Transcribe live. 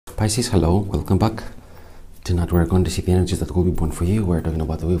Pisces, hello, welcome back. Tonight we're going to see the energies that will be born for you. We're talking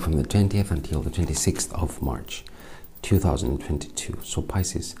about the week from the 20th until the 26th of March 2022. So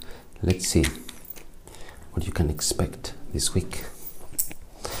Pisces, let's see what you can expect this week.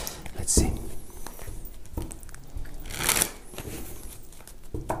 Let's see.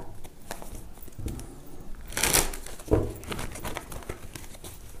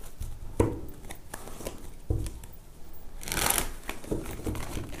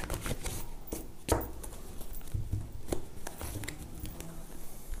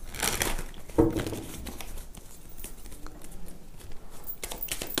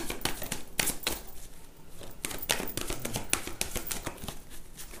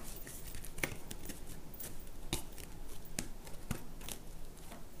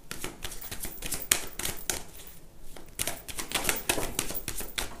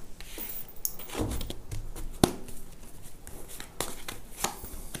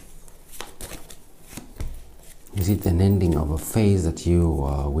 Is it an ending of a phase that you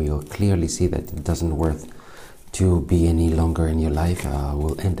will clearly see that it doesn't worth to be any longer in your life?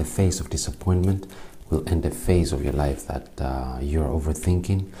 Will end a phase of disappointment, will end a phase of your life that you're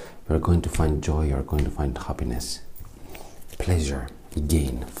overthinking. You're going to find joy, you're going to find happiness, pleasure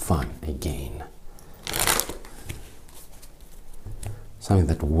again, fun again. Something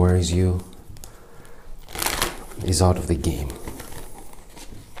that worries you is out of the game.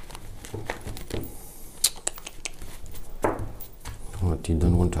 What, you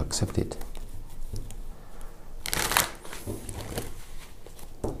don't want to accept it?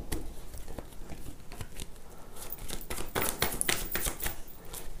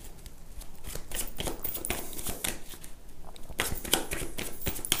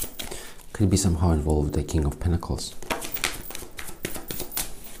 Could be somehow involved the King of Pentacles.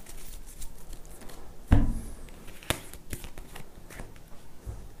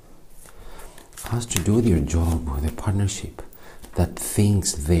 Has to do with your job, with a partnership. That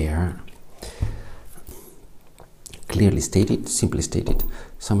things there, clearly stated, simply stated,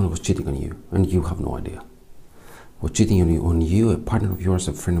 someone was cheating on you and you have no idea. Was cheating on you, a partner of yours,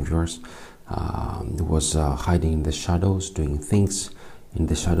 a friend of yours, was hiding in the shadows, doing things in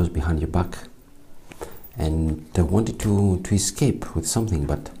the shadows behind your back, and they wanted to escape with something,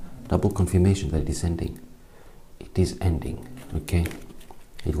 but double confirmation that it is ending. It is ending, okay?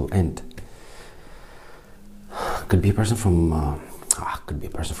 It will end. Could be a person from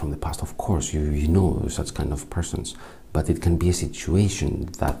the past, of course. You know such kind of persons, but it can be a situation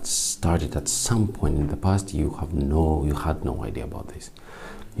that started at some point in the past. You had no idea about this.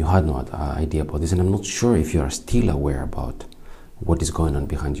 You had no idea about this, and I'm not sure if you are still aware about what is going on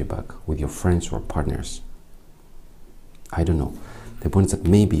behind your back with your friends or partners. I don't know. The point is that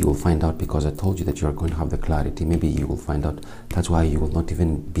maybe you will find out, because I told you that you are going to have the clarity. Maybe you will find out. That's why you will not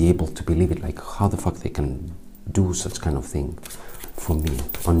even be able to believe it. Like, how the fuck they can do such kind of thing for me,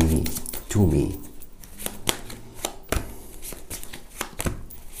 on me, to me.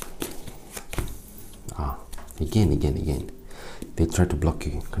 Again. They try to block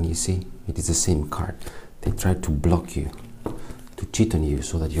you. Can you see? It is the same card. They try to block you, to cheat on you,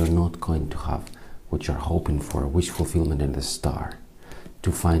 so that you're not going to have what you're hoping for, wish fulfillment in the star,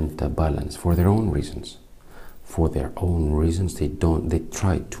 to find the balance for their own reasons. For their own reasons, they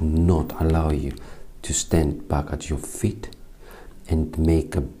try to not allow you to stand back at your feet and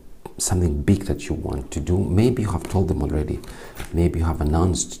make something big that you want to do. Maybe you have told them already. Maybe you have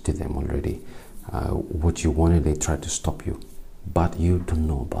announced to them already what you wanted. They try to stop you, but you don't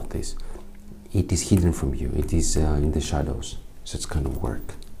know about this. It is hidden from you. It is in the shadows. Such kind of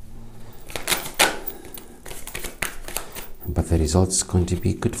work. But the result is going to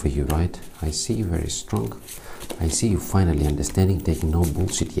be good for you, right? I see you very strong. I see you finally understanding, taking no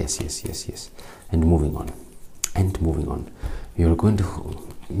bullshit. Yes. And moving on. You are going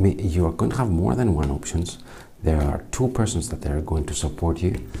to have more than one options. There are two persons that are going to support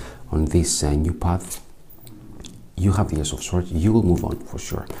you on this new path. You have the Ace of Swords. You will move on for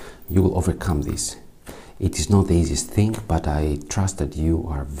sure. You will overcome this. It is not the easiest thing, but I trust that you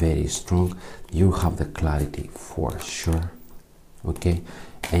are very strong. You have the clarity for sure. Okay,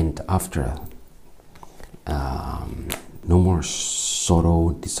 and after no more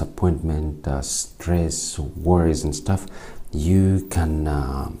sorrow, disappointment, stress, worries and stuff, you can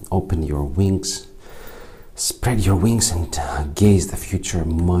open your wings, spread your wings, and gaze the future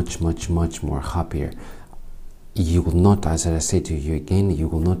much more happier. You will not, as I say to you again, you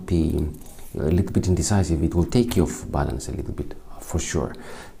will not be a little bit indecisive. It will take you off balance a little bit, for sure.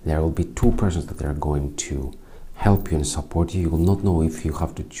 There will be two persons that are going to help you and support you. You will not know if you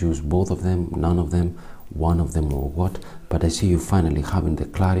have to choose both of them, none of them, one of them or what, but I see you finally having the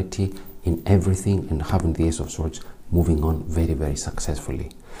clarity in everything and having the Ace of Swords moving on very, very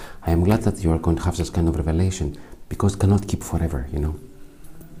successfully. I am glad that you are going to have such kind of revelation, because it cannot keep forever, you know.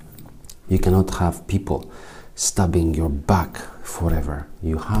 You cannot have people stabbing your back forever.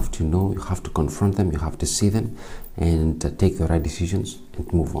 You have to know, you have to confront them, you have to see them, and take the right decisions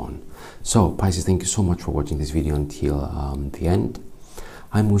and move on. So Pisces, thank you so much for watching this video until the end.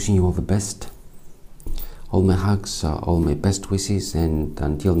 I'm wishing you all the best, all my hugs, all my best wishes, and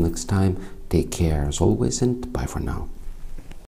until next time, take care as always, and bye for now.